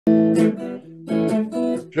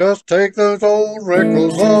Just take those old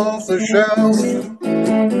records off the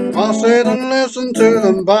shelf. I'll sit and listen to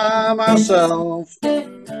them by myself.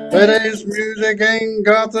 Today's music ain't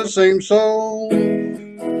got the same soul.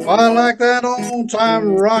 I like that old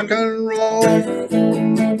time rock and roll.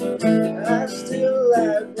 I still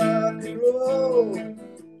like rock and roll.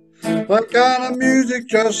 That kind of music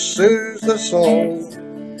just soothes the soul.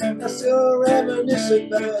 I still reminisce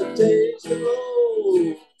about days of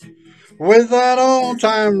old. With that old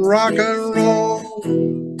time rock and roll.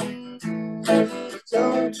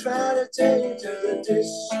 Don't try to take me to the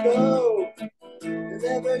disco. You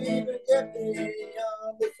never even get me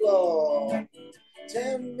on the floor.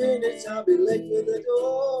 10 minutes, I'll be late for the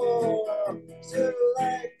door. Still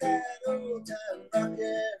like that old time rock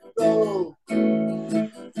and roll.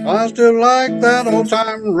 I still like that old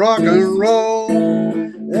time rock and roll.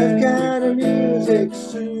 That kind of music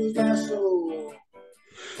soothes my soul.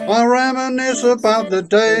 I reminisce about the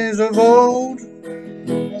days of old.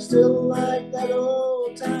 I still like that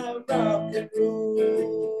old time rock and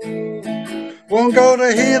roll. Won't go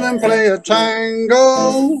to hear them play a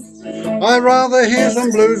tango. I'd rather hear some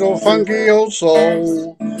blues or funky old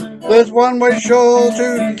soul. There's one way sure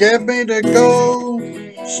to get me to go.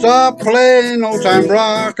 Stop playing old time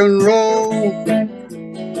rock and roll.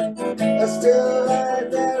 I still like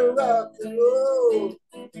that rock and roll.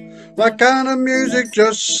 That kind of music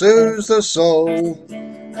just soothes the soul.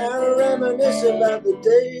 I reminisce about the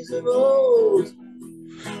days of old.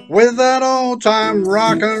 With that old time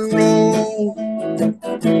rock and roll.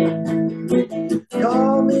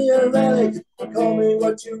 Call me a relic, call me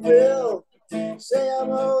what you will. Say I'm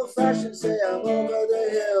old fashioned, say I'm over the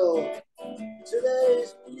hill.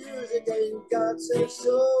 Today's music ain't got same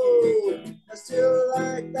soul. I still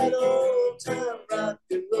like that old time rock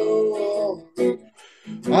and roll.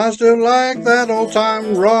 I still like that old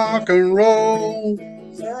time rock and roll.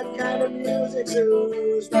 That kind of music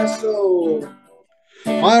soothes my soul.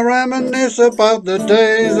 I reminisce about the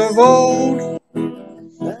days of old.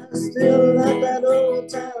 I still like that old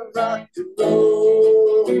time rock and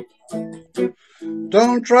roll.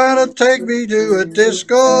 Don't try to take me to a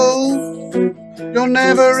disco. You'll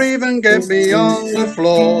never even get me on the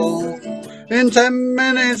floor. In 10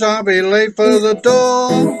 minutes I'll be late for the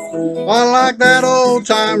door. I like that old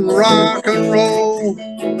time rock and roll.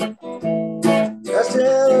 I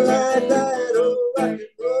still like that old rock and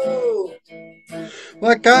roll.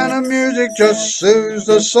 That kind of music just soothes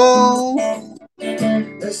the soul.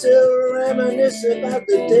 I still reminisce about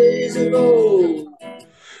the days of old.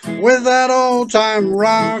 With that old time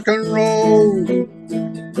rock and roll.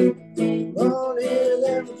 Won't hear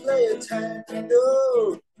them play a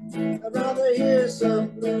tango. I'd rather hear some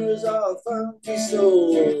blues or funky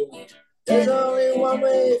soul. There's only one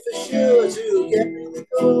way for sure to get me to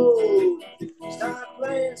go. Start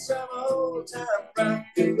playing some old time rock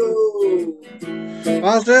and roll.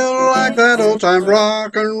 I still like that old time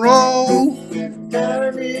rock and roll. Kind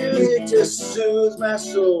of music just soothes my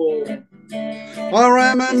soul. I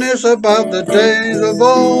reminisce about the days of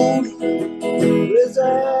old. With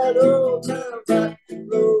that old time rock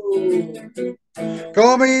and roll.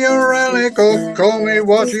 Call me a relic or call me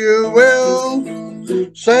what you will.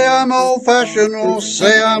 Say I'm old fashioned or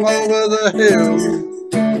say I'm over the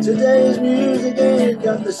hill. Today's music ain't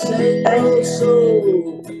got the same old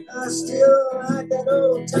soul. I still like that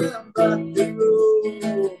old time rock and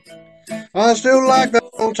roll. I still like that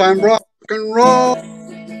old time rock and roll.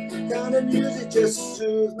 Kind of music just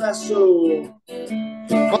soothes my soul.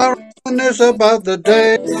 I reminisce about the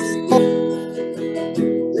days.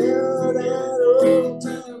 Yeah, that old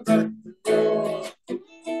time rock and roll.